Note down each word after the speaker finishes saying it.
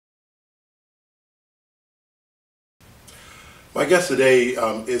My guest today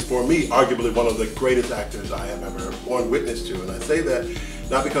is, for me, arguably one of the greatest actors I have ever borne witness to. And I say that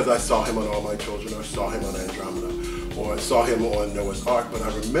not because I saw him on All My Children or saw him on Andromeda or saw him on Noah's Ark, but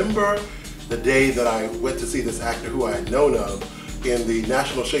I remember the day that I went to see this actor who I had known of in the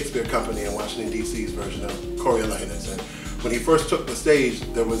National Shakespeare Company in Washington, D.C.'s version of Coriolanus. And when he first took the stage,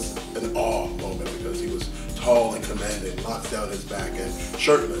 there was an awe moment because he was tall and commanding, locks down his back and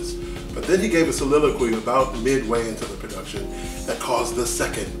shirtless. But then he gave a soliloquy about midway into the production that caused the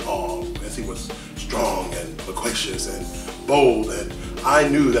second awe, as he was strong and loquacious and bold, and I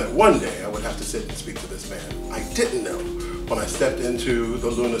knew that one day I would have to sit and speak to this man. I didn't know when I stepped into the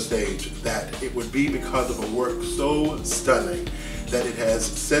Luna stage that it would be because of a work so stunning that it has,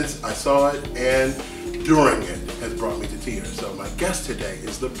 since I saw it and during it, has brought me to tears. So my guest today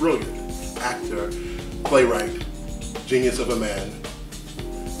is the brilliant actor, playwright, genius of a man,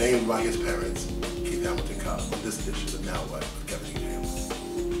 named by his parents, Keith Hamilton Cobb, on this edition of Now What with Kevin E. James.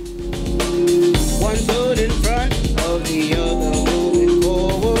 One foot in front of the other, moving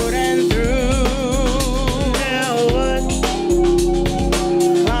forward and through. Now what?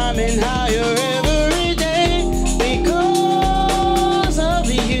 Climbing higher every day because of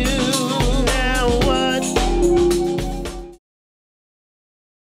you. Now what?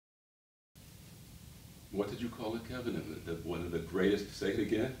 What did you call it, Kevin? One of the greatest? Say it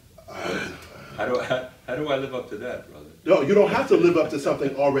again. How do I live up to that, brother? No, you don't have to live up to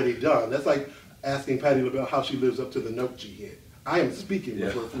something already done. That's like asking Patti LaBelle how she lives up to the note she hit. I am speaking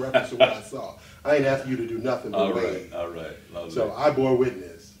with reference to what I saw. I ain't asking you to do nothing but wave. All right, lovely. So I bore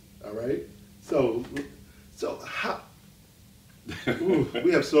witness. All right. So how? Ooh,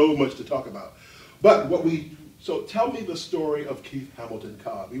 we have so much to talk about. But so tell me the story of Keith Hamilton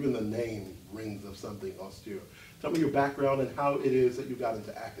Cobb. Even the name rings of something austere. Tell me your background and how it is that you got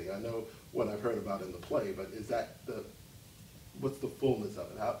into acting. I know what I've heard about in the play, but is that what's the fullness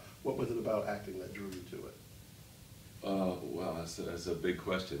of it? What was it about acting that drew you to it? Well, that's a big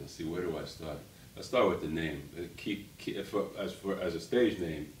question. Let's see, where do I start? I'll start with the name. As a stage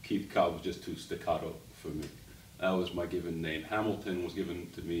name, Keith Cobb was just too staccato for me. That was my given name. Hamilton was given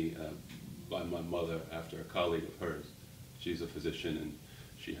to me by my mother after a colleague of hers. She's a physician, and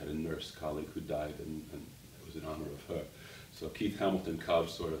she had a nurse colleague who died, and it was in honor of her. So Keith Hamilton Cobb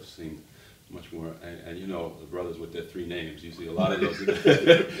sort of seemed much more, and you know, the brothers with their three names, you see a lot of those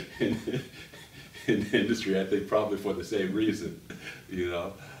in the industry, I think probably for the same reason, you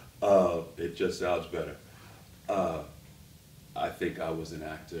know. It just sounds better. I think I was an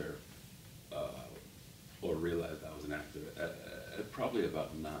actor, or realized I was an actor at probably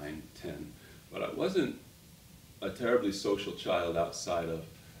about 9, 10, but I wasn't a terribly social child outside of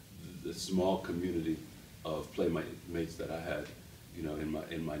the small community of playmates that I had, you know,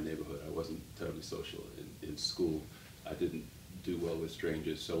 in my neighborhood. I wasn't terribly social in school. I didn't do well with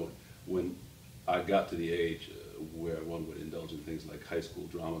strangers. So when I got to the age where one would indulge in things like high school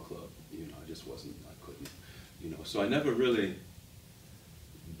drama club, you know, I couldn't, you know. So I never really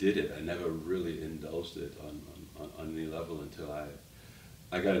did it. I never really indulged it on any level until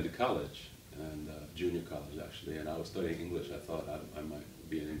I got into college, and junior college actually, and I was studying English. I thought I might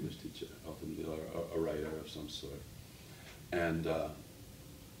be an English teacher, ultimately, or a writer of some sort. And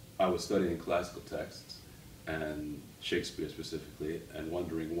I was studying classical texts, and Shakespeare specifically, and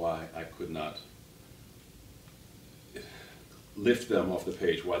wondering why I could not lift them off the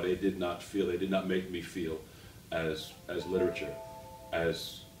page, why they did not make me feel as literature,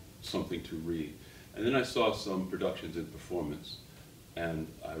 as something to read. And then I saw some productions in performance, and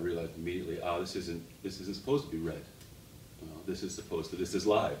I realized immediately, this isn't supposed to be read. This is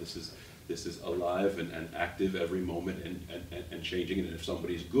live. This is alive and active every moment and changing. And if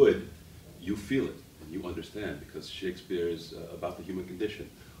somebody's good, you feel it and you understand, because Shakespeare is about the human condition,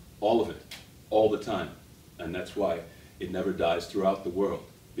 all of it, all the time. And that's why it never dies throughout the world,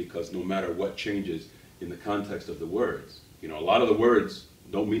 because no matter what changes in the context of the words, you know, a lot of the words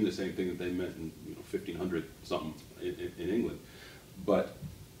don't mean the same thing that they meant in 1500 something in England, but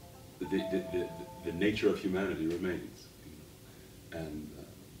the nature of humanity remains, and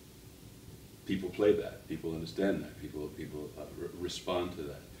people play that, people understand that, people respond to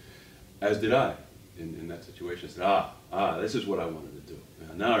that, as did I in that situation. I said, this is what I wanted to do.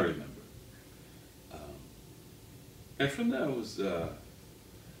 Now I remember. And from there it was,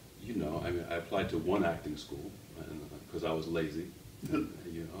 you know, I mean, I applied to one acting school because I was lazy,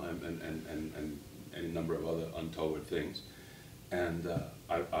 you know, and any number of other untoward things. And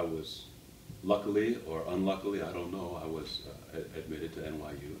I was, luckily or unluckily, I don't know, I was admitted to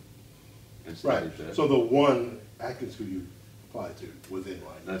NYU and studied there. So the one acting school you applied to was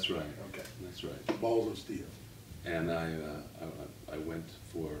NYU. That's right. Okay. That's right. Balls of steel. And I went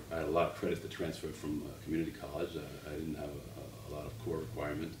for, I had a lot of credits to transfer from community college. I didn't have a lot of core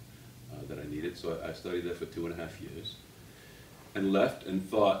requirement that I needed, so I studied there for 2.5 years and left and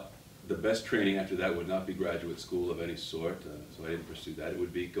thought the best training after that would not be graduate school of any sort, so I didn't pursue that. It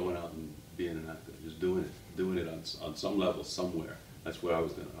would be going out and being an actor, just doing it on some level somewhere. That's what I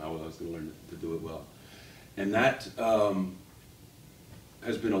was going to learn to do it well. And that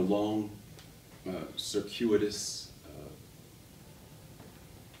has been a long, circuitous,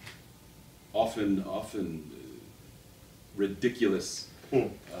 often ridiculous,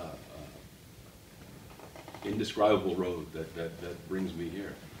 indescribable road that brings me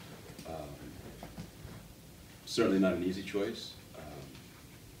here. Certainly not an easy choice.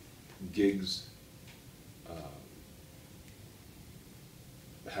 Gigs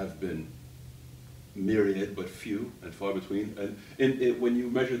have been myriad but few and far between, and when you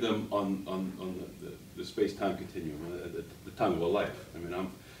measure them on the space-time continuum, the time of a life. I mean,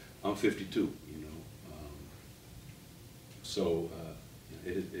 I'm 52, you know, so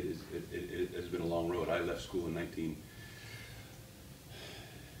it has been a long road. I left school in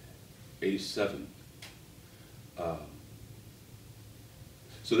 1987,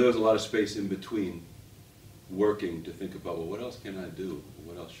 so there was a lot of space in between working to think about, well, what else can I do?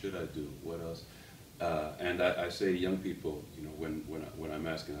 What else should I do? What else? And I say to young people, you know, when I'm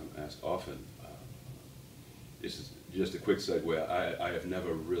asked often, this is just a quick segue. I have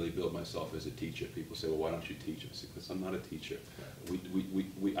never really built myself as a teacher. People say, well, why don't you teach? I say, because I'm not a teacher.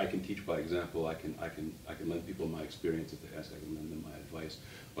 I can teach by example. I can lend people my experience if they ask. I can lend them my advice.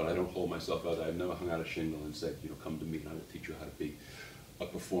 But I don't hold myself out. I've never hung out a shingle and said, you know, come to me and I will teach you how to be a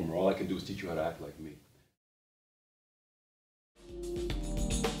performer. All I can do is teach you how to act like me.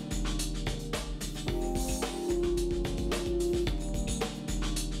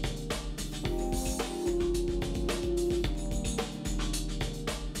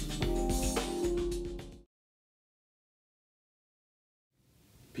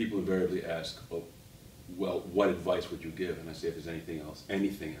 People invariably ask, oh, well, what advice would you give? And I say, if there's anything else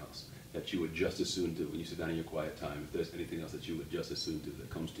that you would just as soon do when you sit down in your quiet time, if there's anything else that you would just as soon do that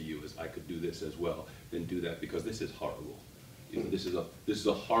comes to you as I could do this as well, then do that, because this is horrible. You know, this is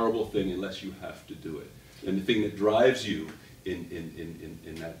a horrible thing unless you have to do it. And the thing that drives you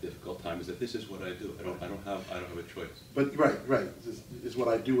in that difficult time is that this is what I do. I don't have a choice. But right. This is what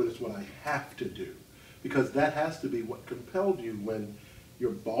I do, and it's what I have to do, because that has to be what compelled you when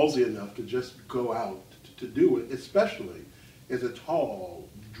you're ballsy enough to just go out to do it, especially as a tall,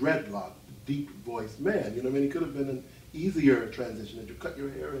 dreadlocked, deep-voiced man. You know what I mean? It could have been an easier transition that you cut your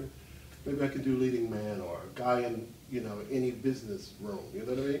hair and maybe I can do leading man or a guy in, you know, any business room. You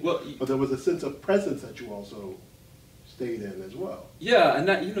know what I mean? Well, but there was a sense of presence that you also stayed in as well. Yeah, and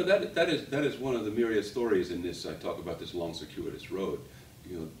that, you know, that is one of the myriad stories in this. I talk about this long, circuitous road.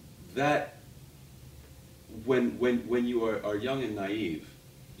 You know, that when you are young and naive,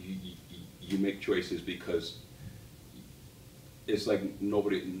 you make choices because it's like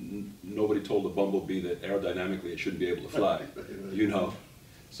nobody told a bumblebee that aerodynamically it shouldn't be able to fly, you know,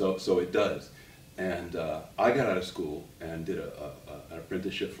 so it does. And I got out of school and did an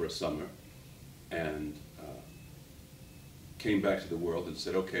apprenticeship for a summer, and came back to the world and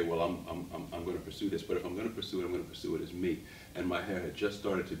said, okay, well, I'm going to pursue this, but if I'm going to pursue it, I'm going to pursue it as me. And my hair had just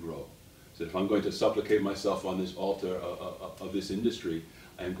started to grow. So if I'm going to supplicate myself on this altar of this industry,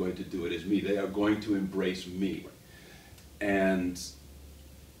 I am going to do it as me. They are going to embrace me. And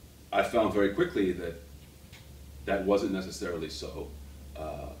I found very quickly that that wasn't necessarily so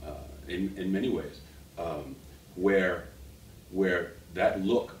in many ways, where that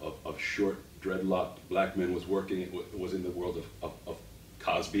look of short, dreadlocked black men was working, it was in the world of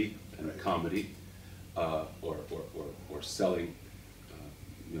Cosby and comedy, or selling,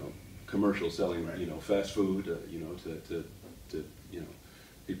 you know, commercial selling, you know, fast food, you know, to you know,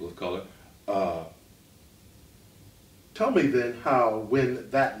 people of color. Tell me then how, when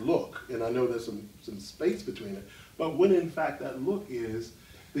that look, and I know there's some space between it, but when in fact that look is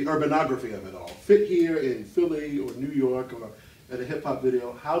the urbanography of it all. Fit here in Philly or New York or at a hip hop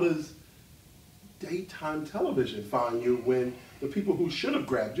video, how does daytime television find you when the people who should have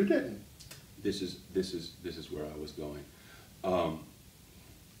grabbed you didn't? This is where I was going.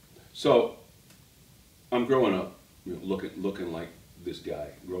 So I'm growing up, you know, looking like this guy,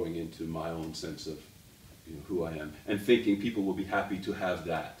 growing into my own sense of, you know, who I am, and thinking people will be happy to have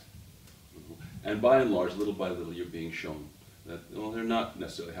that. And by and large, little by little, you're being shown that, well, they're not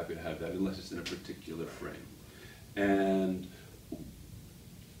necessarily happy to have that unless it's in a particular frame. And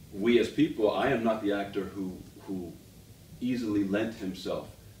we as people, I am not the actor who easily lent himself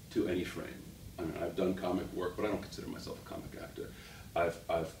to any frame. I mean, I've done comic work, but I don't consider myself a comic actor. I've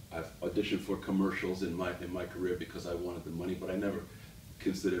auditioned for commercials in my career because I wanted the money, but I never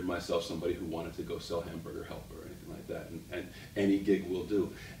considered myself somebody who wanted to go sell hamburger helper or anything like that. And any gig will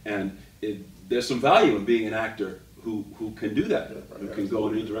do. And there's some value in being an actor who can do that, who can go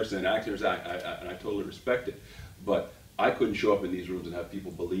in any direction. And actors act, and I totally respect it. But I couldn't show up in these rooms and have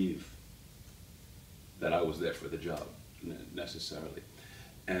people believe that I was there for the job necessarily.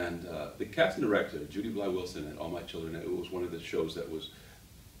 And the casting director, Judy Bly Wilson, at All My Children, it was one of the shows that was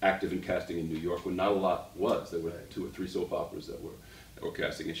active in casting in New York when not a lot was. There were 2 or 3 soap operas that were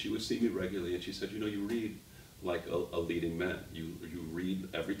casting, and she would see me regularly, and she said, you know, you read like a leading man. You read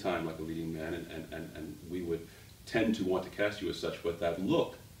every time like a leading man, and we would tend to want to cast you as such, but that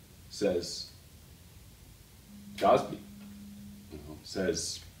look says Cosby, you know,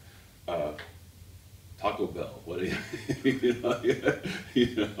 says Taco Bell. What do you, you know?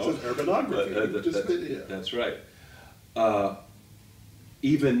 It's urbanography. That's right.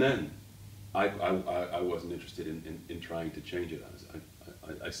 Even then, I wasn't interested in trying to change it.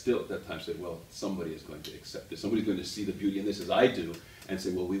 I still at that time said, well, somebody is going to accept this. Somebody's going to see the beauty in this as I do and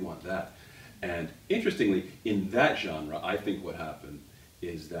say, well, we want that. And interestingly, in that genre, I think what happened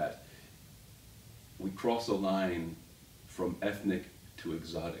is that we cross a line from ethnic to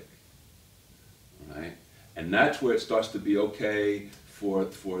exotic, right? And that's where it starts to be okay for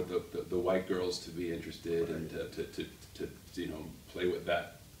the white girls to be interested, right, and to you know, play with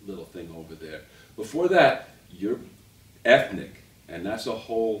that little thing over there. Before that, you're ethnic, and that's a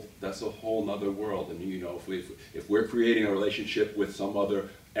whole nother world. And you know, if we're creating a relationship with some other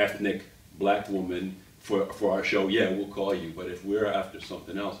ethnic black woman for our show, yeah, we'll call you. But if we're after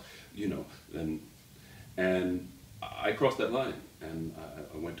something else, you know, then, and I crossed that line, and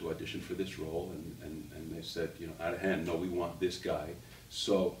I went to audition for this role, and they said, you know, out of hand, no, we want this guy.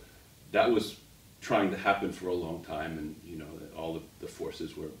 So that was trying to happen for a long time, and you know, all the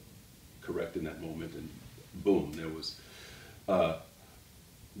forces were correct in that moment, and boom, there was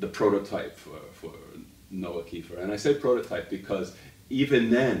the prototype for Noah Kiefer. And I say prototype because even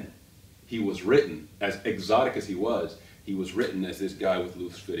then, he was written, as exotic as he was written as this guy with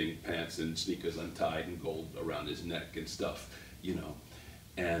loose-fitting pants and sneakers untied and gold around his neck and stuff, you know.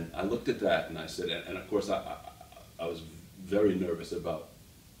 And I looked at that and I said, and of course I was very nervous about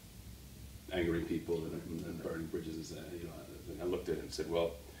angering people and burning bridges, and you know, I looked at it and said,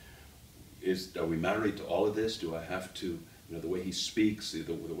 well, are we married to all of this? Do I have to, you know, the way he speaks,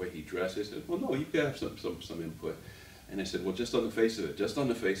 the way he dresses? And, well, no, you can have some input. And I said, well, just on the face of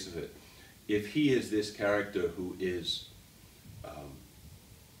it, if he is this character who is,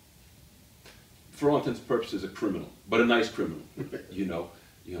 for all intents and purposes, a criminal, but a nice criminal, you know,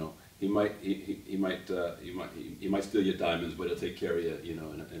 he might steal your diamonds, but he'll take care of you, you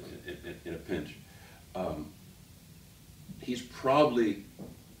know, in a pinch. He's probably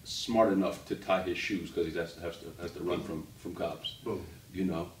smart enough to tie his shoes because he has to run from cops. Boom. You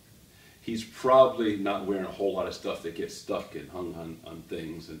know, he's probably not wearing a whole lot of stuff that gets stuck and hung on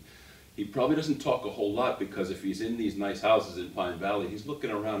things, and he probably doesn't talk a whole lot because if he's in these nice houses in Pine Valley, he's looking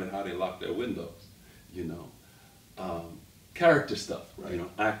around at how they lock their windows. You know, character stuff. Right. You know,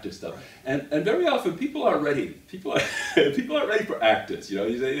 actor stuff. Right. And very often people aren't ready. People aren't ready for actors. You know,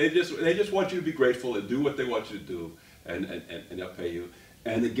 they just want you to be grateful and do what they want you to do, and they'll pay you.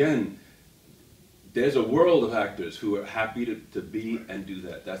 And again, there's a world of actors who are happy to be and do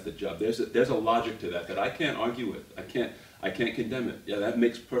that. That's the job. There's a logic to that I can't argue with. I can't condemn it. Yeah, that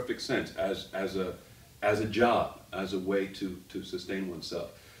makes perfect sense as a job, as a way to sustain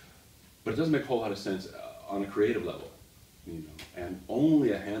oneself. But it doesn't make a whole lot of sense on a creative level, you know. And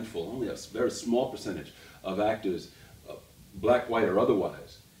only a handful, only a very small percentage of actors, black, white, or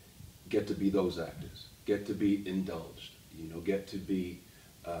otherwise, get to be those actors, get to be indulged, you know, get to be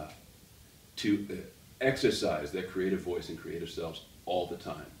to exercise their creative voice and creative selves all the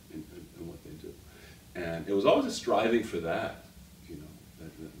time in what they do. And it was always a striving for that, you know,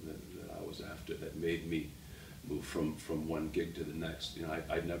 that I was after, that made me move from one gig to the next. You know,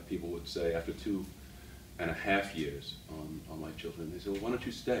 I'd never, people would say after 2.5 years on My Children, they said, well, why don't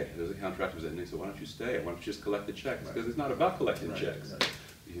you stay? There's a contract was in, and they said, why don't you stay? Why don't you just collect the checks? Because it's not about collecting checks,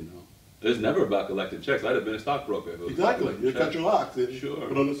 you know. It's never about collecting checks. I'd have been a stockbroker. Exactly. You cut your locks and sure.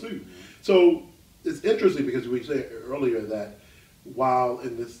 Put on the suit. So it's interesting because we said earlier that while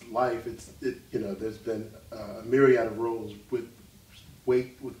in this life, you know, there's been a myriad of roles with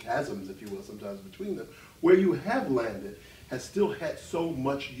chasms, if you will, sometimes between them, where you have landed has still had so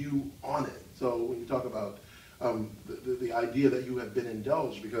much you on it. So when you talk about the idea that you have been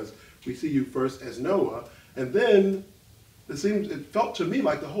indulged, because we see you first as Noah, and then it felt to me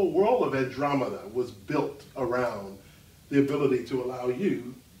like the whole world of Andromeda was built around the ability to allow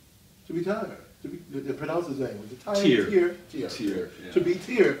you to be tired. To pronounce his name, was it Tyr? Tyr, yeah. To be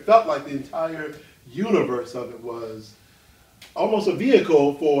Tyr, it felt like the entire universe of it was almost a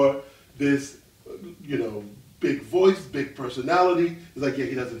vehicle for this, you know, big voice, big personality. It's like, yeah,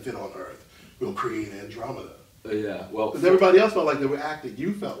 he doesn't fit on Earth. We'll create Andromeda. Yeah, well, because everybody else felt like they were acting.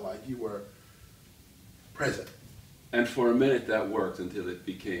 You felt like you were present. And for a minute that worked until it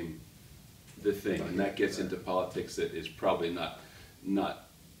became the thing, and that gets into politics that is probably not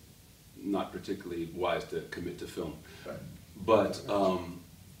particularly wise to commit to film. Right. But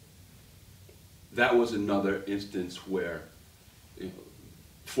that was another instance where, you know,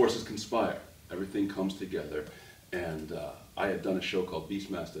 forces conspire. Everything comes together, and I had done a show called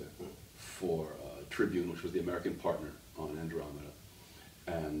Beastmaster for Tribune, which was the American partner on Andromeda,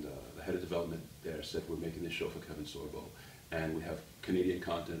 and the head of development there said, we're making this show for Kevin Sorbo, and we have Canadian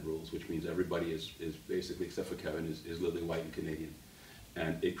content rules, which means everybody is basically, except for Kevin, is lily white and Canadian.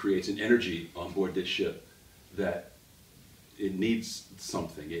 And it creates an energy on board this ship that it needs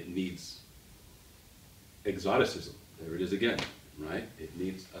something. It needs exoticism. There it is again, right? It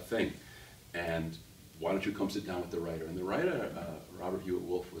needs a thing. And why don't you come sit down with the writer? And the writer, Robert Hewitt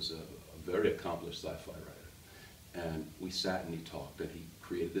Wolf, was a very accomplished sci-fi writer. And we sat and he talked, and he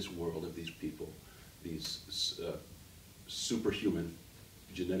created this world of these people, these superhuman,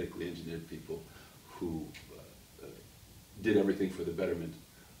 genetically engineered people who did everything for the betterment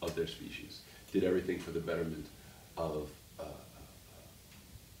of their species, did everything for the betterment of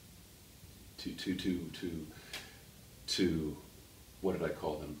to what did I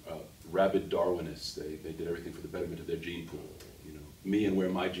call them? Rabid Darwinists. They did everything for the betterment of their gene pool. You know, me and where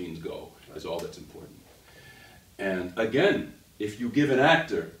my genes go is all that's important. And again, if you give an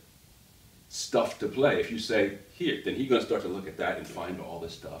actor stuff to play, if you say here, then he's going to start to look at that and find all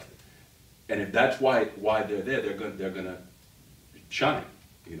this stuff. And if that's why they're there, they're going to shine.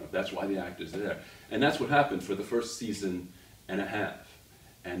 You know, that's why the actors are there. And that's what happened for the first season and a half.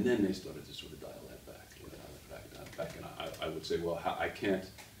 And then they started to sort of dial that back, And I would say, well, I can't,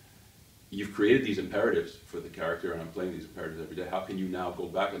 you've created these imperatives for the character, and I'm playing these imperatives every day. How can you now go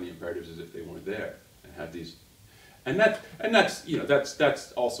back on the imperatives as if they weren't there and have these, and that's you know,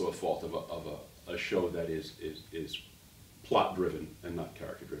 that's also a fault of a show that is plot driven and not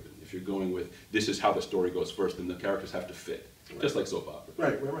character driven. If you're going with this is how the story goes first, then the characters have to fit, just like soap opera.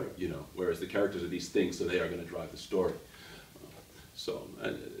 Right. You know, whereas the characters are these things, so they are going to drive the story. So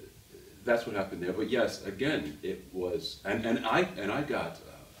that's what happened there. But yes, again, it was, and I got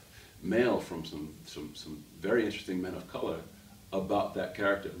mail from some very interesting men of color about that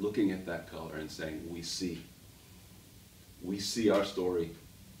character, looking at that color and saying, we see our story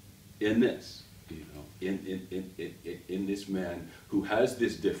in this, you know, in this man who has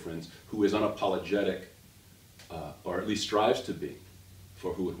this difference, who is unapologetic, or at least strives to be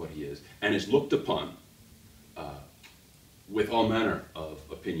for who and what he is, and is looked upon with all manner of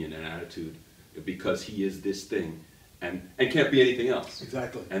opinion and attitude because he is this thing and can't be anything else.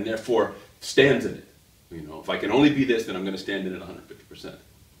 Exactly. And therefore stands in it. You know, if I can only be this, then I'm going to stand in it 150%.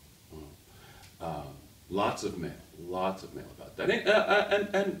 Lots of mail about that,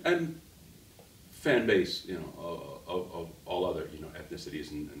 and fan base, you know, of all other, you know,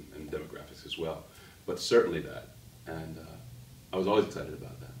 ethnicities and demographics as well, but certainly that, and I was always excited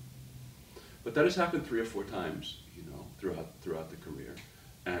about that. But that has happened 3 or 4 times, you know, throughout the career,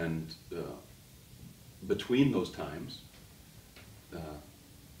 and between those times,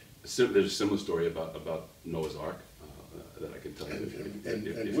 there's a similar story about Noah's Ark that I can tell you.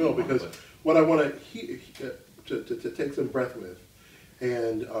 And will, because what I want to take some breath with,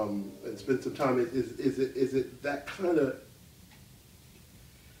 and spend some time is it that kind of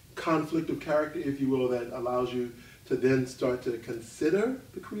conflict of character, if you will, that allows you to then start to consider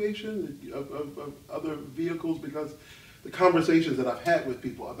the creation of other vehicles, because the conversations that I've had with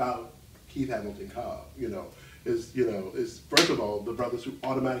people about Keith Hamilton Cobb, is first of all the brothers who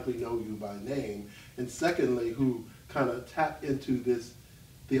automatically know you by name, and secondly who kind of tap into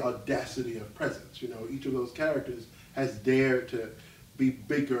the audacity of presence. You know, each of those characters has dared to be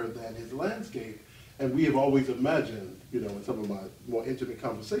bigger than his landscape, and we have always imagined, you know, in some of my more intimate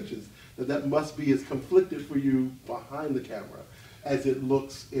conversations, that must be as conflicted for you behind the camera as it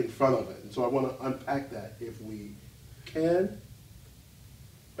looks in front of it. And so I want to unpack that if we can.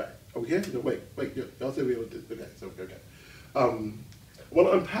 Right. Are we here? No, wait. Y'all said we were, okay, so, okay. I want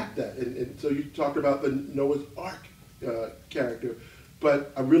to unpack that. And so you talked about the Noah's Ark character,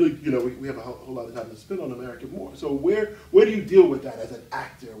 but I really, you know, we have a whole lot of time to spend on American Moor. So where do you deal with that as an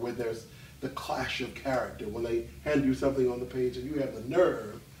actor, where there's the clash of character when they hand you something on the page and you have the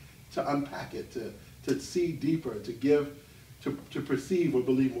nerve to unpack it, to see deeper, to give, to perceive or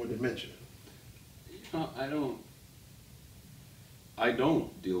believe more dimension? I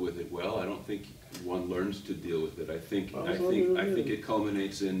don't deal with it well. I don't think one learns to deal with it. I think it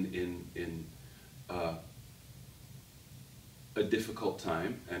culminates in a difficult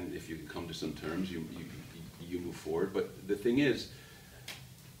time, and if you can come to some terms, you move forward. But the thing is,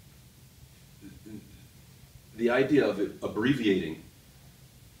 the idea of abbreviating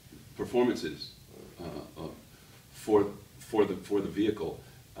performances for the vehicle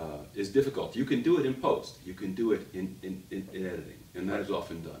is difficult. You can do it in post. You can do it in editing, and that is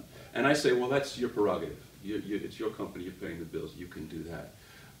often done. And I say, well, that's your prerogative. It's your company. You're paying the bills. You can do that.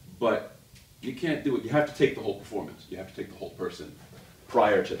 But you can't do it. You have to take the whole performance. You have to take the whole person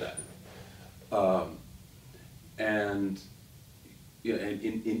prior to that. And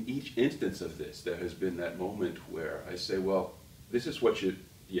in each instance of this, there has been that moment where I say, well, this is what you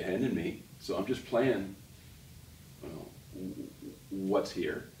handed me, so I'm just playing what's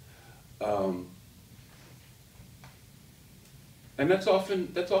here. And that's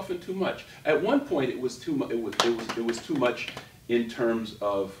often too much. At one point, it was too much. It was too much in terms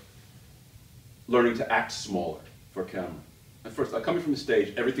of learning to act smaller for camera. At first, coming from the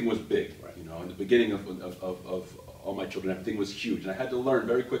stage, everything was big. Right. You know, in the beginning of All My Children, everything was huge, and I had to learn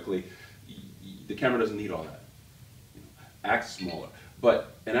very quickly. The camera doesn't need all that. You know, act smaller.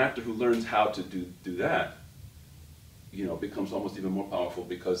 But an actor who learns how to do that, you know, becomes almost even more powerful,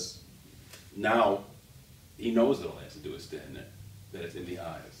 because now he knows that all he has to do is stand there, that it's in the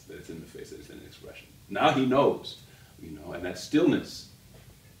eyes, that it's in the face, that it's in the expression. Now he knows, you know, and that stillness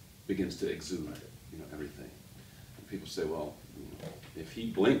begins to exude, you know, everything. And people say, well, you know, if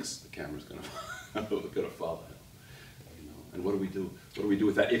he blinks, the camera's going to follow him. You know, and what do we do? What do we do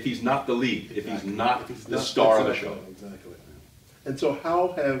with that? If he's not the lead, if he's not the star of the show. Exactly. And so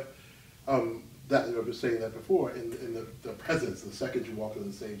how have that, I was saying that before, in the presence, the second you walk on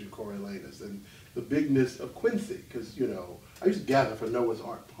the stage of Coriolanus, and the bigness of Quincy, because, you know, I used to gather for Noah's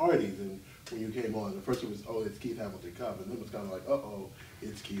Ark parties, and when you came on, the first one was, oh, it's Keith Hamilton Cobb, and then it was kind of like, uh-oh,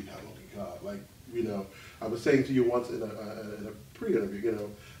 it's Keith Hamilton Cobb. Like, you know, I was saying to you once in a pre-interview, you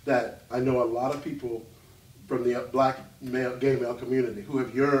know, that I know a lot of people from the black gay male community who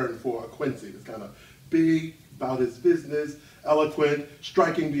have yearned for a Quincy that's kind of big, about his business, eloquent,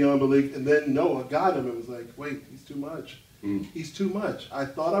 striking beyond belief, and then Noah got him and was like, wait, he's too much. He's too much. I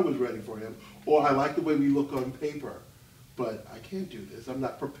thought I was ready for him, or I like the way we look on paper, but I can't do this. I'm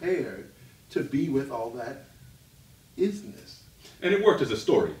not prepared to be with all that isness. And it worked as a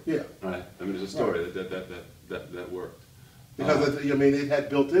story. Yeah. Right? I mean, it's a story that worked. Because, I mean, it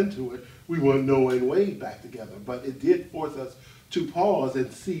had built into it, we weren't no way back together, but it did force us to pause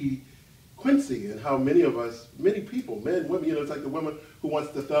and see Quincy and how many of us, many people, men, women, you know, it's like the woman who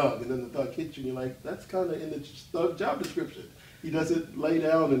wants the thug, and then the thug hits you, and you're like, that's kind of in the thug job description. He doesn't lay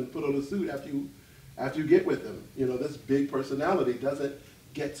down and put on a suit after you get with him. You know, this big personality doesn't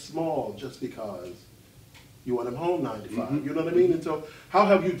get small just because you want him home 9 to 5. You know what I mean? And so, how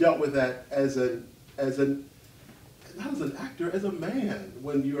have you dealt with that as not as an actor, as a man,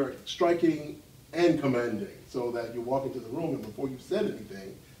 when you're striking and commanding, so that you walk into the room and before you've said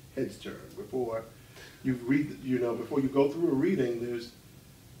anything, heads turn. Before you read, you know, before you go through a reading, there's.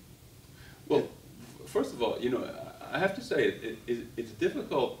 Well, first of all, you know, I have to say it's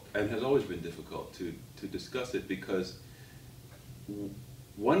difficult, and has always been difficult to discuss it, because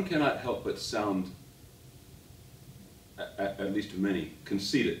one cannot help but sound, at least to many,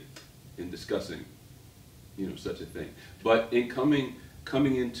 conceited in discussing, you know, such a thing. But in coming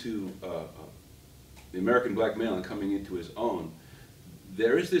into the American black male and coming into his own,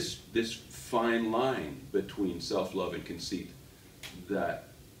 there is this fine line between self-love and conceit that,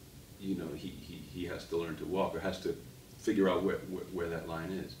 you know, he has to learn to walk, or has to figure out where that line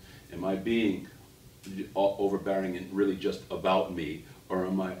is. Am I being overbearing and really just about me, or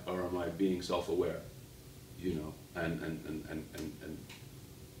am I being self-aware, you know, and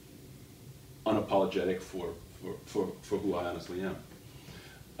unapologetic for who I honestly am.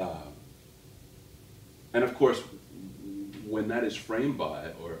 And of course, when that is framed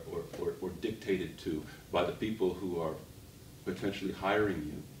by or dictated to by the people who are potentially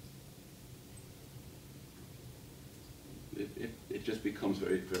hiring you, it just becomes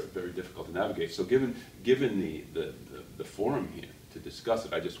very, very, very difficult to navigate. So given the forum here to discuss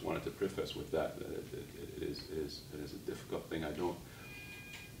it, I just wanted to preface with that it is a difficult thing. I don't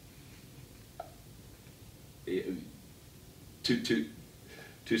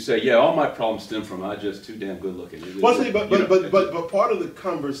to say, yeah, all my problems stem from I'm just too damn good looking. Well, see, but part of the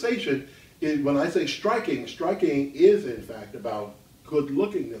conversation when I say striking, striking is in fact about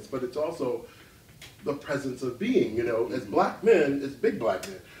good-lookingness, but it's also the presence of being. You know, as black men, as big black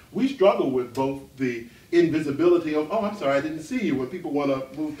men, we struggle with both the invisibility of, oh, I'm sorry, I didn't see you, when people want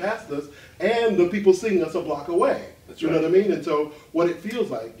to move past us, and the people seeing us a block away. That's you right. know what I mean? And so what it feels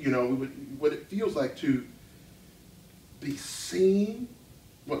like, you know, what it feels like to be seen,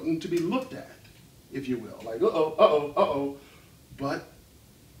 to be looked at, if you will. Like, uh-oh, uh-oh, uh-oh, but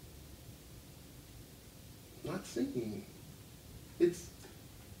not seen. It's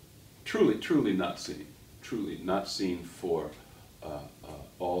truly not seen. Truly not seen for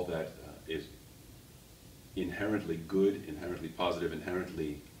all that is inherently good, inherently positive,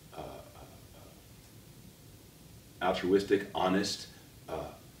 inherently altruistic, honest,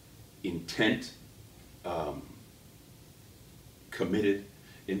 intent, committed.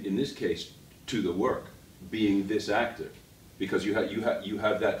 In this case, to the work, being this actor, because you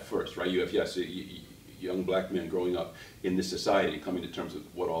have that first, right? You have, yes, young black men growing up in this society, coming to terms with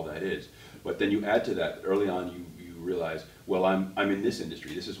what all that is. But then you add to that, early on you realize, well, I'm in this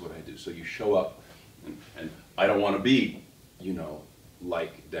industry, this is what I do. So you show up, and I don't want to be, you know,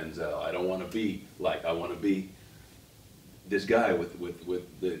 like Denzel. I don't want to be like, I want to be this guy with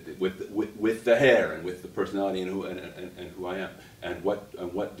the hair and with the personality and who I am. And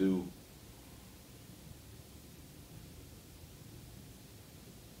what do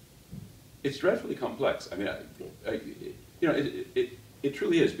it's dreadfully complex. I mean, you know, it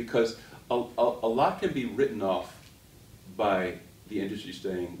truly is, because a lot can be written off by the industry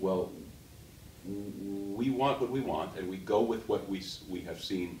saying, well, we want what we want, and we go with what we have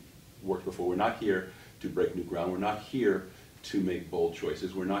seen work before. We're not here to break new ground. We're not here to make bold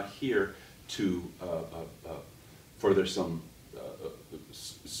choices. We're not here to further some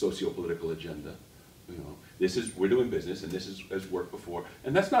socio-political agenda. You know, we're doing business, and this has worked before,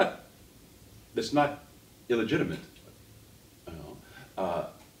 and that's not illegitimate. You know,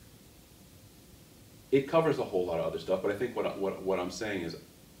 it covers a whole lot of other stuff, but I think what I'm saying is,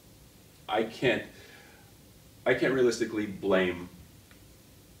 I can't realistically blame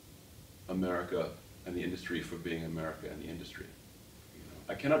America and the industry for being America and the industry. You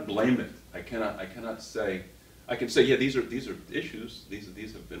know, I cannot blame it. I cannot say. I can say, yeah, these are issues.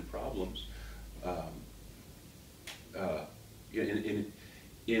 These have been problems.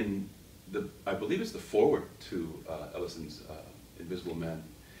 In the, I believe it's the foreword to Ellison's Invisible Man,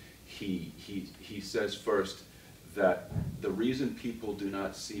 he says first that the reason people do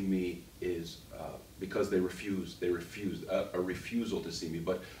not see me is because they refuse a refusal to see me.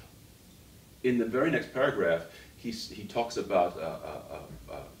 But in the very next paragraph, he talks about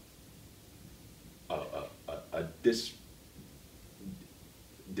a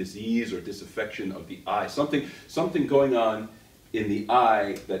disease or disaffection of the eye, something going on in the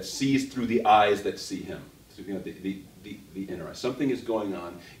eye that sees through the eyes that see him. So, you know, the inner eye. Something is going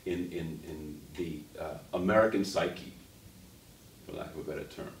on in the American psyche, for lack of a better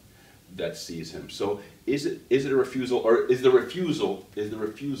term, that sees him. So is it a refusal, or is the refusal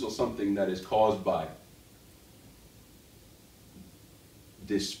something that is caused by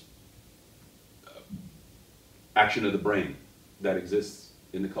this action of the brain that exists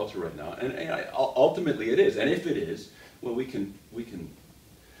in the culture right now? And ultimately it is. And if it is, well, we can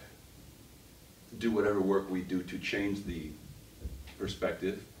do whatever work we do to change the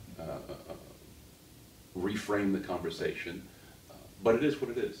perspective, reframe the conversation, but it is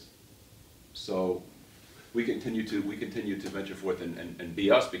what it is. So we continue to venture forth and be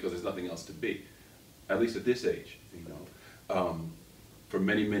us, because there's nothing else to be, at least at this age. You know, for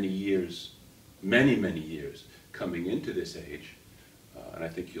many years, coming into this age, and I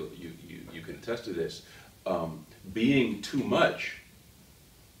think you can attest to this. Being too much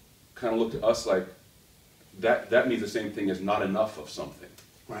kind of looked at us like that means the same thing as not enough of something.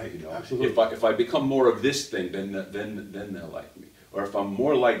 right. You know, Absolutely. if I become more of this thing, then they'll like me. Or if I'm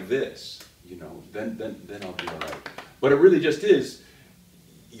more like this, you know, then I'll be all right. But it really just is,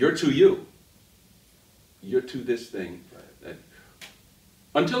 you're to you. You're to this thing. Right.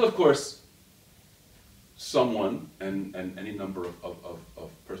 Until, of course, someone, and any number of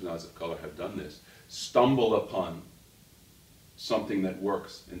personalities of color have done this, stumble upon something that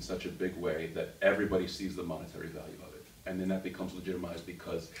works in such a big way that everybody sees the monetary value of it. And then that becomes legitimized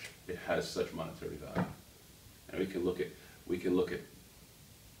because it has such monetary value. And we can look at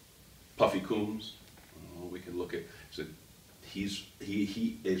Puffy Coombs. We can look at, so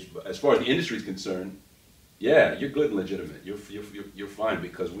he is, as far as the industry is concerned, yeah, you're good and legitimate. You're fine,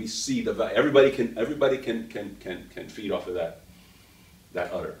 because we see the value. Everybody can feed off of that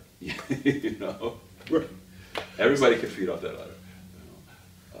udder. You know, everybody can feed off that udder.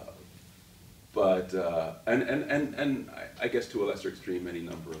 You know? But I guess to a lesser extreme, any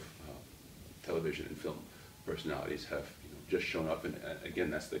number of television and film personalities have just shown up, and again,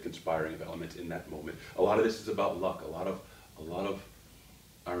 that's the conspiring of elements in that moment. A lot of this is about luck. A lot of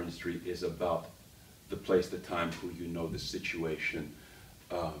our industry is about the place, the time, who you know, the situation,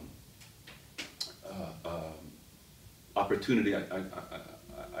 opportunity.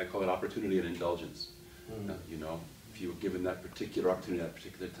 I call it opportunity and indulgence. If you were given that particular opportunity at that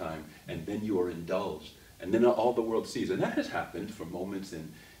particular time, and then you are indulged, and then all the world sees, and that has happened for moments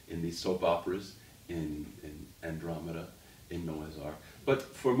in these soap operas, in Andromeda, in Noah's Ark, but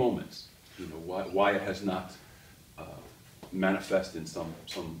for moments, why it has not manifest in some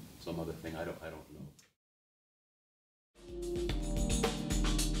other thing, I don't know.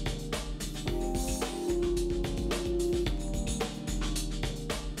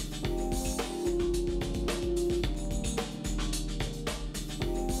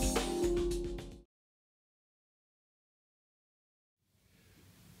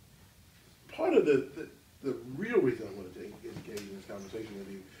 Part of the real reason I wanted to engage in this conversation with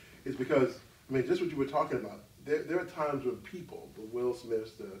you is because, I mean, just what you were talking about, there are times when people, the Will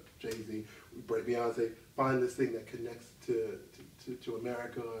Smiths, the Jay-Z, Beyonce, find this thing that connects to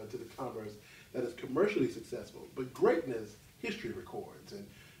America, to the commerce, that is commercially successful. But greatness, history records. And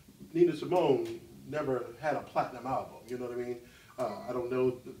Nina Simone never had a platinum album, you know what I mean? I don't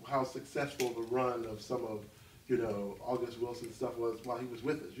know how successful the run of some of August Wilson's stuff was while he was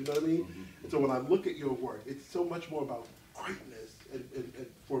with us, you know what I mean? Mm-hmm. And so when I look at your work, it's so much more about greatness and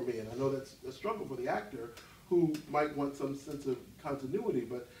for me, and I know that's a struggle for the actor who might want some sense of continuity,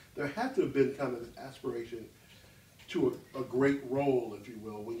 but there had to have been kind of this aspiration to a great role, if you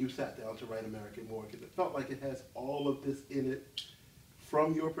will, when you sat down to write American Moor, because it felt like it has all of this in it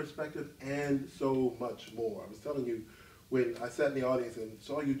from your perspective and so much more. I was telling you when I sat in the audience and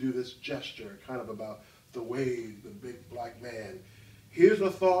saw you do this gesture kind of about the wave, the big black man. Here's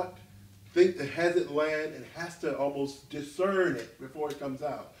a thought, think that has it land and has to almost discern it before it comes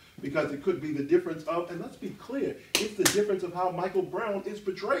out. Because it could be the difference of, and let's be clear, it's the difference of how Michael Brown is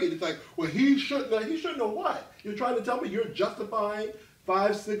portrayed. It's like, well, he shouldn't know what? You're trying to tell me you're justifying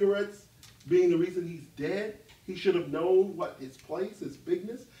 5 cigarettes being the reason he's dead? He should have known what his place, his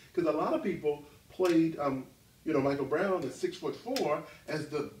bigness? Because a lot of people played, Michael Brown at 6'4" as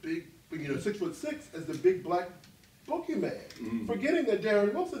the big, 6'6" as the big black boogeyman, forgetting that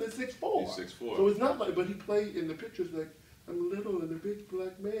Darren Wilson is 6'4". He's 6'4". So it's not like, but he played in the pictures like, I'm little and the big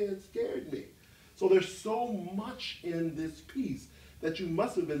black man scared me. So there's so much in this piece that you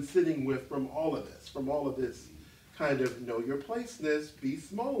must have been sitting with from all of this kind of know your placeness, be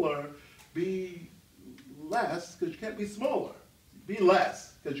smaller, be less, because you can't be smaller. Be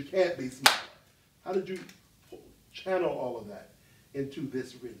less, because you can't be smaller. How did you channel all of that into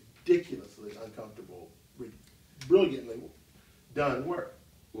this ridiculously uncomfortable, brilliantly done work?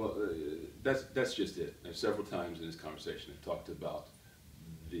 Well, that's just it. There's several times in this conversation I talked about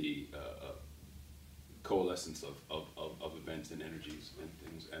the coalescence of events and energies and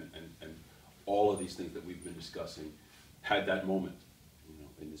things, and all of these things that we've been discussing had that moment,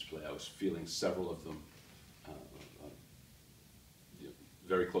 in this play. I was feeling several of them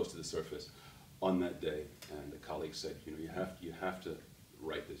very close to the surface on that day, and the colleague said, you have to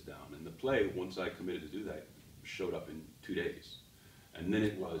write this down. And the play, once I committed to do that, showed up in 2 days. And then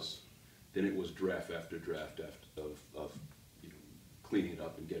it was draft after draft of cleaning it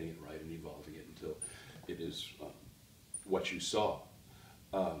up and getting it right and evolving it until it is what you saw.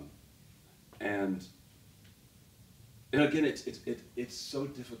 And again, it's so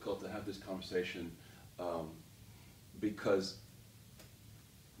difficult to have this conversation because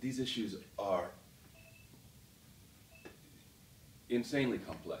these issues are insanely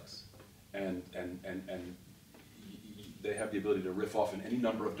complex, and they have the ability to riff off in any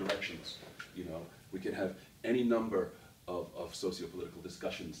number of directions. We can have any number of socio-political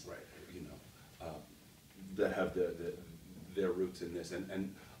discussions, right? That have their roots in this,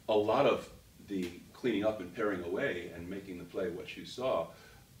 and a lot of the cleaning up and paring away and making the play what you saw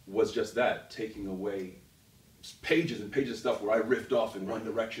was just that, taking away pages and pages of stuff where I riffed off in one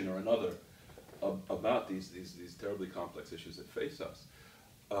direction or another about these terribly complex issues that face us.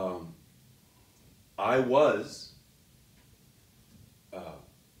 I was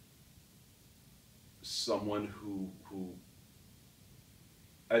someone who,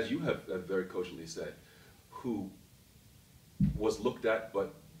 as you have very cogently said, who was looked at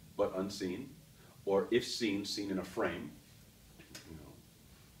but unseen, or if seen in a frame.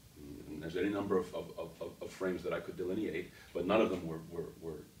 And there's any number of frames that I could delineate, but none of them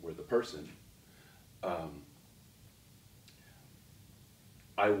were the person.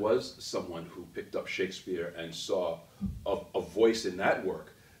 I was someone who picked up Shakespeare and saw a voice in that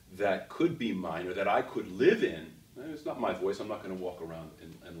work that could be mine, or that I could live in. It's not my voice. I'm not going to walk around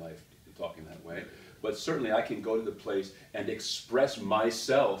in life talking that way. But certainly I can go to the place and express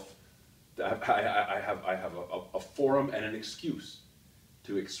myself. I have a forum and an excuse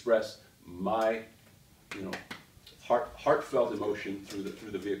to express my, heartfelt emotion through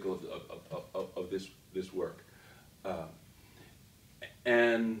the vehicle of this work.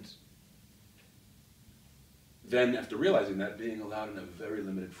 And then after realizing that, being allowed in a very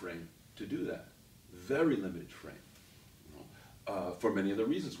limited frame to do that, very limited frame, for many of the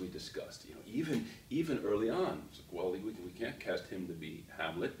reasons we discussed. Even early on, it's like, well, we can't cast him to be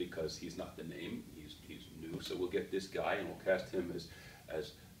Hamlet because he's not the name. He's new, so we'll get this guy and we'll cast him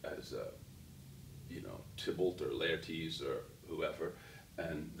as Tybalt or Laertes or whoever.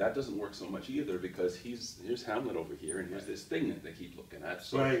 And that doesn't work so much either, because here's Hamlet over here, and here's this thing that they keep looking at.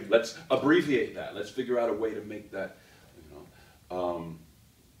 So let's abbreviate that. Let's figure out a way to make that, so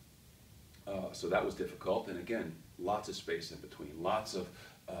that was difficult. And again, lots of space in between, lots of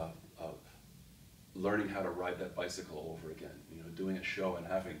learning how to ride that bicycle all over again. Doing a show and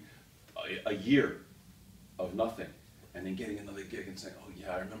having a year of nothing, and then getting another gig and saying, oh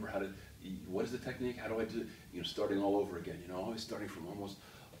yeah, I remember how to. What is the technique? How do I do it? Starting all over again. Always starting from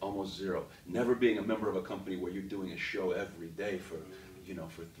almost zero. Never being a member of a company where you're doing a show every day for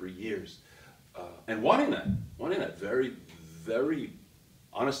 3 years, and wanting that very, very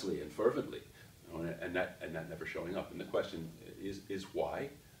honestly and fervently, and that never showing up. And the question is why?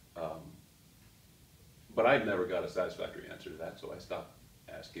 But I never got a satisfactory answer to that, so I stopped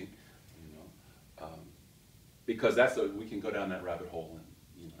asking. Because we can go down that rabbit hole.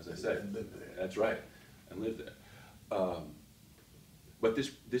 As I said, and live there. That's right, and live there. But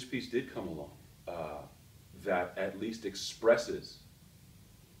this piece did come along that at least expresses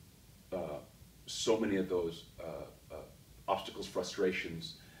so many of those obstacles,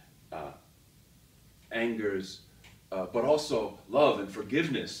 frustrations, angers, but also love and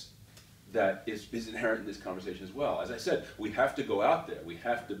forgiveness that is inherent in this conversation as well. As I said, we have to go out there. We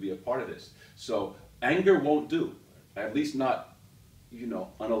have to be a part of this. So anger won't do, at least not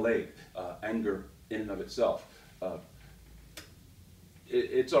unallayed, anger in and of itself.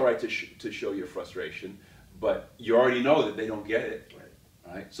 It's all right to show your frustration, but you already know that they don't get it,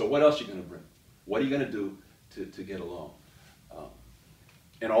 right? So what else are you going to bring? What are you going to do to get along?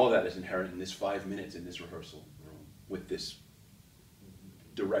 And all of that is inherent in this 5 minutes in this rehearsal room with this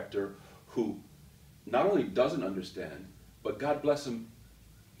director who not only doesn't understand, but God bless him,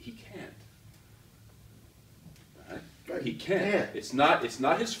 he can't. He can't. It's not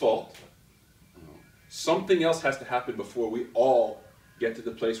his fault. Something else has to happen before we all get to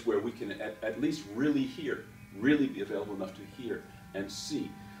the place where we can at least really hear, really be available enough to hear and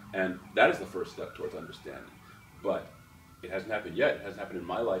see. And that is the first step towards understanding. But it hasn't happened yet. It hasn't happened in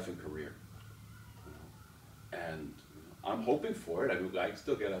my life and career. And I'm hoping for it. I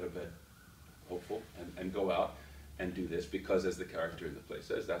still get out of bed hopeful and go out and do this, because as the character in the play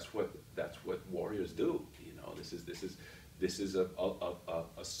says, that's what warriors do. This is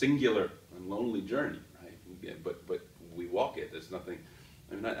a singular and lonely journey, right? But we walk it. There's nothing.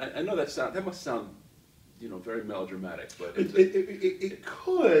 I know that must sound very melodramatic, but it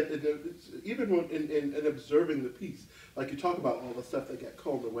could, even in observing the piece, like you talk about all the stuff that got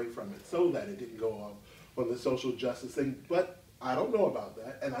combed away from it, so that it didn't go off on the social justice thing. But I don't know about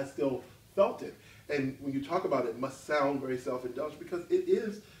that, and I still felt it. And when you talk about it, it must sound very self-indulgent, because it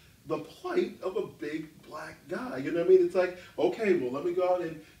is the plight of a big black guy. You know what I mean? It's like, okay, well, let me go out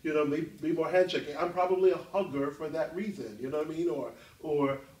and, be more handshaking. I'm probably a hugger for that reason, you know what I mean?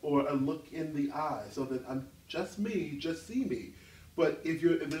 Or a look in the eye, so that I'm just me, just see me. But if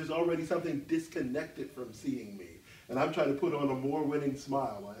there's already something disconnected from seeing me, and I'm trying to put on a more winning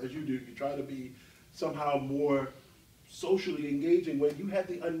smile, as you do, you try to be somehow more socially engaging, when you had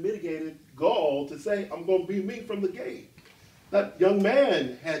the unmitigated gall to say, I'm going to be me from the gate. That young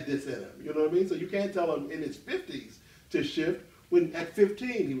man had this in him, you know what I mean? So you can't tell him in his 50s to shift, when at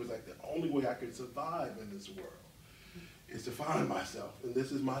 15 he was like, the only way I can survive in this world is to find myself, and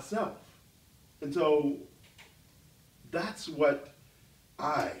this is myself. And so that's what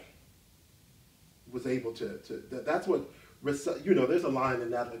I was able that's what, there's a line in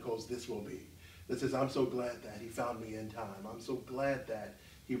Natalie Cole's This Will Be, that says, I'm so glad that he found me in time. I'm so glad that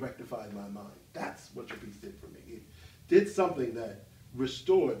he rectified my mind. That's what your piece did for me. It did something that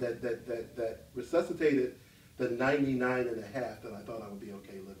restored, that resuscitated the 99 and a half that I thought I would be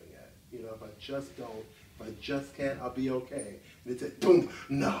okay living at. If I just can't, I'll be okay. And it said, boom,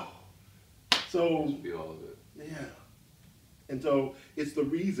 no. So, be all of it. Yeah. And so it's the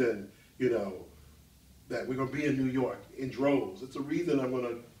reason, you know, that we're going to be in New York in droves. It's the reason I'm going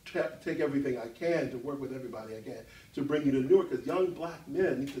to take everything I can to work with everybody I can to bring you to New York, because young black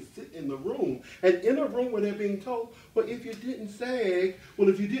men need to sit in the room, and in a room where they're being told, well, if you didn't sag, well,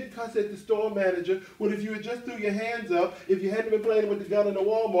 if you didn't cuss at the store manager, well, if you had just threw your hands up, if you hadn't been playing with the gun in the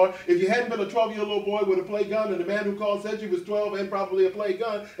Walmart, if you hadn't been a 12-year-old little boy with a play gun, and the man who called said you was 12 and probably a play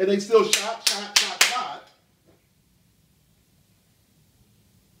gun, and they still shot.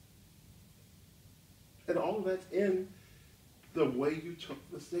 And all of that's in the way you took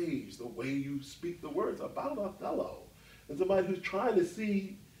the stage, the way you speak the words about Othello. And somebody who's trying to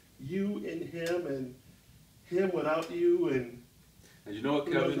see you in him and him without you, and you know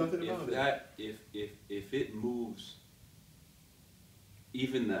what, Kevin, if it moves,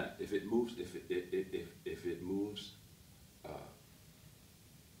 even that, if it moves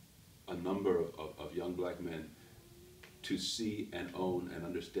a number of young black men to see and own and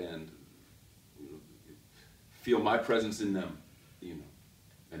understand, feel my presence in them, you know,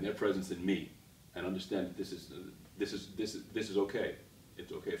 and their presence in me, and understand that this is okay.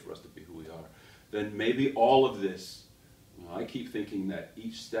 It's okay for us to be who we are. Then maybe all of this, you know, I keep thinking that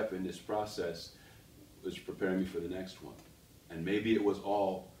each step in this process was preparing me for the next one, and maybe it was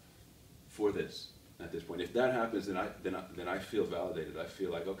all for this at this point. If that happens, then I feel validated. I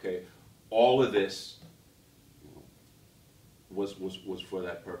feel like, okay, all of this, you know, was for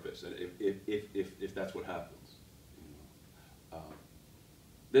that purpose, and if that's what happens.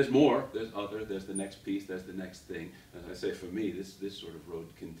 There's more, there's the next piece, there's the next thing. As I say, for me, this sort of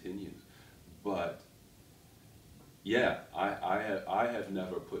road continues. But yeah, I have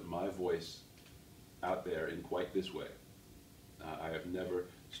never put my voice out there in quite this way. I have never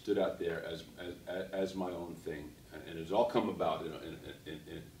stood out there as my own thing, and it's all come about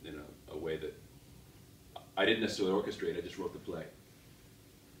in a way that I didn't necessarily orchestrate. I just wrote the play.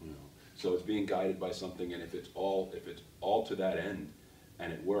 You know, so it's being guided by something, and if it's all to that end,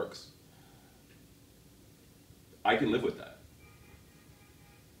 and it works, I can live with that.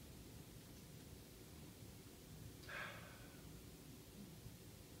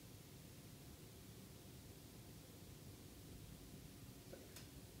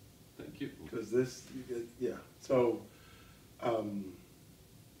 Thank you. Because this, yeah. So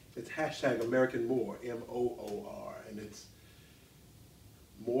it's hashtag American Moor, M-O-O-R, and it's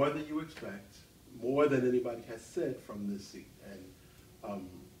more than you expect, more than anybody has said from this seat, and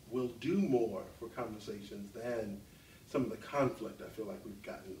will do more for conversations than some of the conflict I feel like we've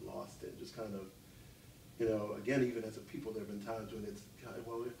gotten lost in. Just kind of, you know, again, even as a people, there have been times when it's kind of,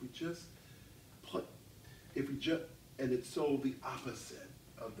 well, and it's so the opposite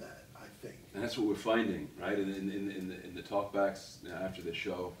of that, I think. And that's what we're finding, right? In the talkbacks after the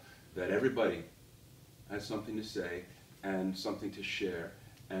show, that everybody has something to say and something to share,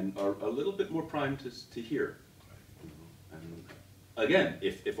 and are a little bit more primed to hear. And again,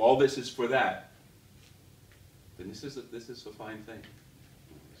 if all this is for that, then this is a fine thing.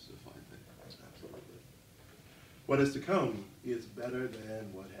 This is a fine thing. Absolutely. What is to come is better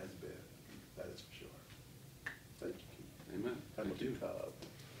than what has been. That is for sure. Thank you. Amen. Hamilton Cobb.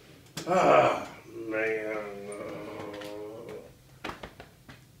 Ah, man.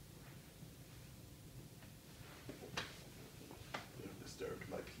 You have disturbed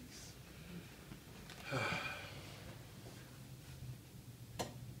my peace.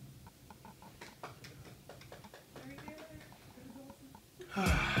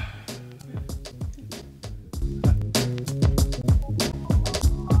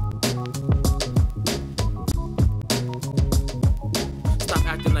 Stop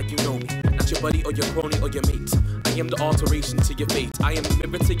acting like you know me, not your buddy or your crony or your mate. I am the alteration to your fate. I am the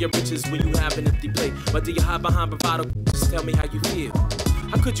mirror to your riches when you have an empty plate. But do you hide behind bravado? Just tell me how you feel.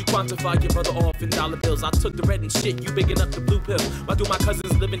 How could you quantify your brother off in dollar bills? I took the red and shit, you bigging up the blue pill. Why do my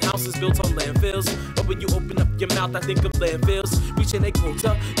cousins live in houses built on landfills? But when you open up your mouth, I think of landfills reaching a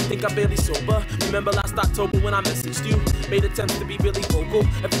quota. You think I'm barely sober? Remember last October when I messaged you? Made attempts to be really vocal.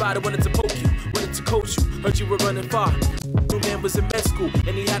 Everybody wanted to poke you, wanted to coach you. Heard you were running far. New man was in med school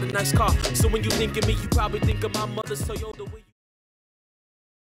and he had a nice car. So when you think of me, you probably think of my mother's Toyota.